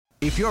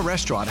If your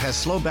restaurant has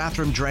slow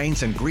bathroom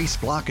drains and grease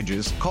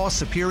blockages, call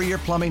Superior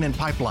Plumbing and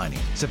Pipelining.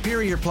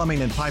 Superior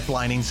Plumbing and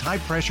Pipelining's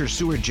high-pressure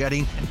sewer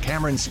jetting and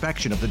camera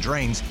inspection of the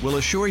drains will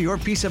assure your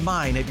peace of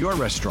mind at your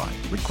restaurant.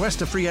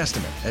 Request a free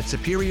estimate at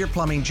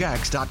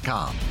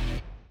SuperiorPlumbingJacks.com.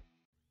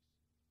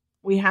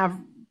 We have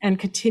and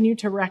continue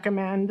to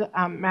recommend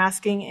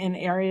masking in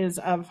areas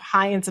of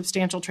high and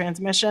substantial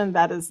transmission.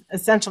 That is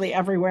essentially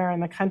everywhere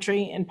in the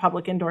country in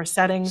public indoor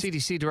settings.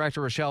 CDC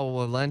Director Rochelle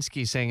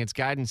Walensky saying its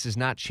guidance is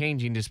not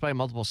changing despite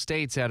multiple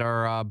states that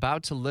are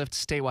about to lift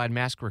statewide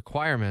mask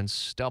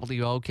requirements.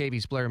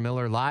 WOKV's Blair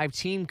Miller, live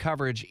team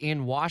coverage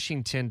in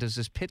Washington. Does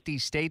this pit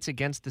these states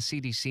against the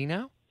CDC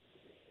now?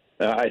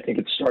 I think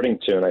it's starting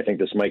to, and I think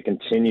this might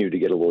continue to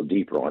get a little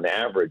deeper. On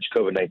average,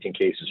 COVID-19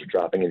 cases are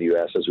dropping in the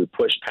U.S. as we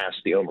push past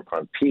the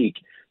Omicron peak.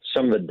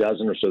 Some of the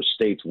dozen or so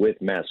states with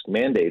mask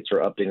mandates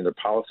are updating their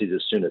policies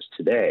as soon as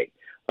today.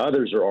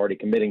 Others are already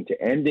committing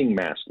to ending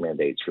mask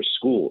mandates for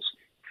schools.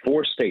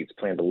 4 states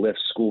plan to lift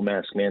school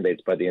mask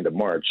mandates by the end of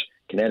March: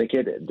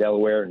 Connecticut,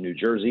 Delaware, New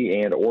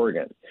Jersey, and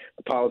Oregon.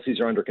 The policies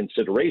are under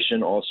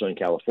consideration also in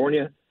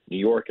California, New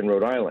York, and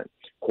Rhode Island.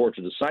 Courts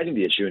are deciding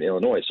the issue in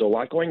Illinois. So a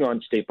lot going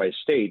on state by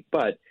state.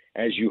 But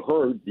as you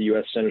heard, the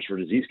U.S. Centers for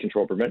Disease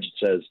Control and Prevention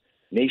says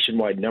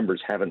nationwide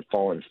numbers haven't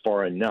fallen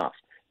far enough.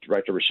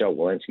 Director Rochelle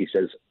Walensky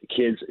says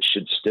kids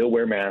should still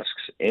wear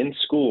masks in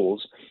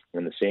schools,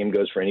 and the same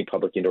goes for any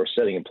public indoor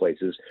setting in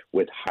places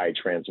with high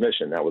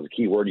transmission. That was a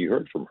key word you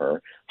heard from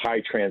her,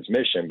 high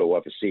transmission, but we'll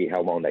have to see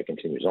how long that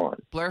continues on.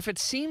 Blair, if it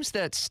seems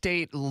that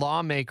state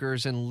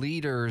lawmakers and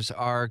leaders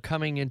are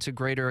coming into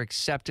greater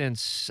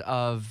acceptance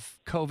of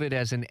COVID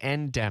as an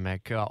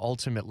endemic,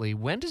 ultimately,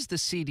 when does the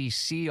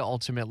CDC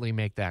ultimately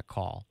make that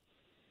call?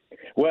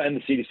 Well, and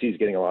the CDC is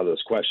getting a lot of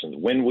those questions.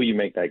 When will you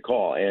make that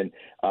call? And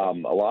a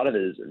lot of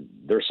it is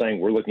they're saying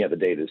we're looking at the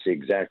data to see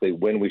exactly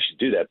when we should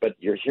do that. But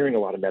you're hearing a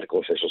lot of medical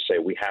officials say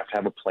we have to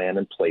have a plan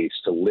in place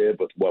to live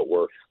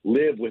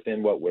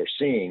within what we're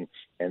seeing.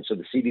 And so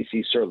the CDC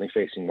is certainly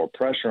facing more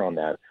pressure on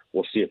that.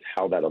 We'll see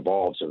how that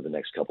evolves over the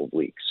next couple of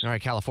weeks. All right,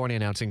 California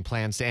announcing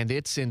plans to end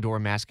its indoor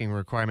masking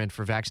requirement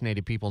for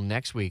vaccinated people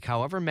next week.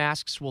 However,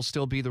 masks will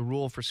still be the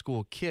rule for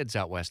school kids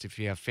out west. If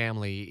you have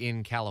family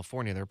in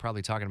California, they're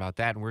probably talking about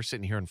that. And we're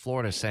sitting here in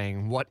Florida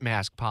saying, what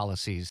mask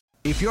policies?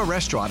 If your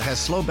restaurant has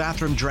slow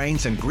bathroom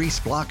drains and grease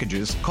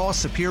blockages, call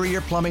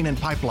Superior Plumbing and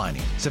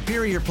Pipelining.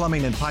 Superior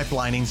Plumbing and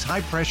Pipelining's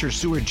high-pressure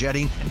sewer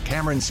jetting and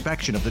camera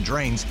inspection of the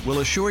drains will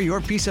assure your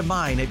peace of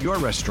mind at your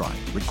restaurant.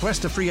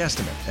 Request a free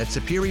estimate at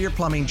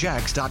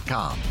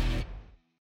SuperiorPlumbingJacks.com.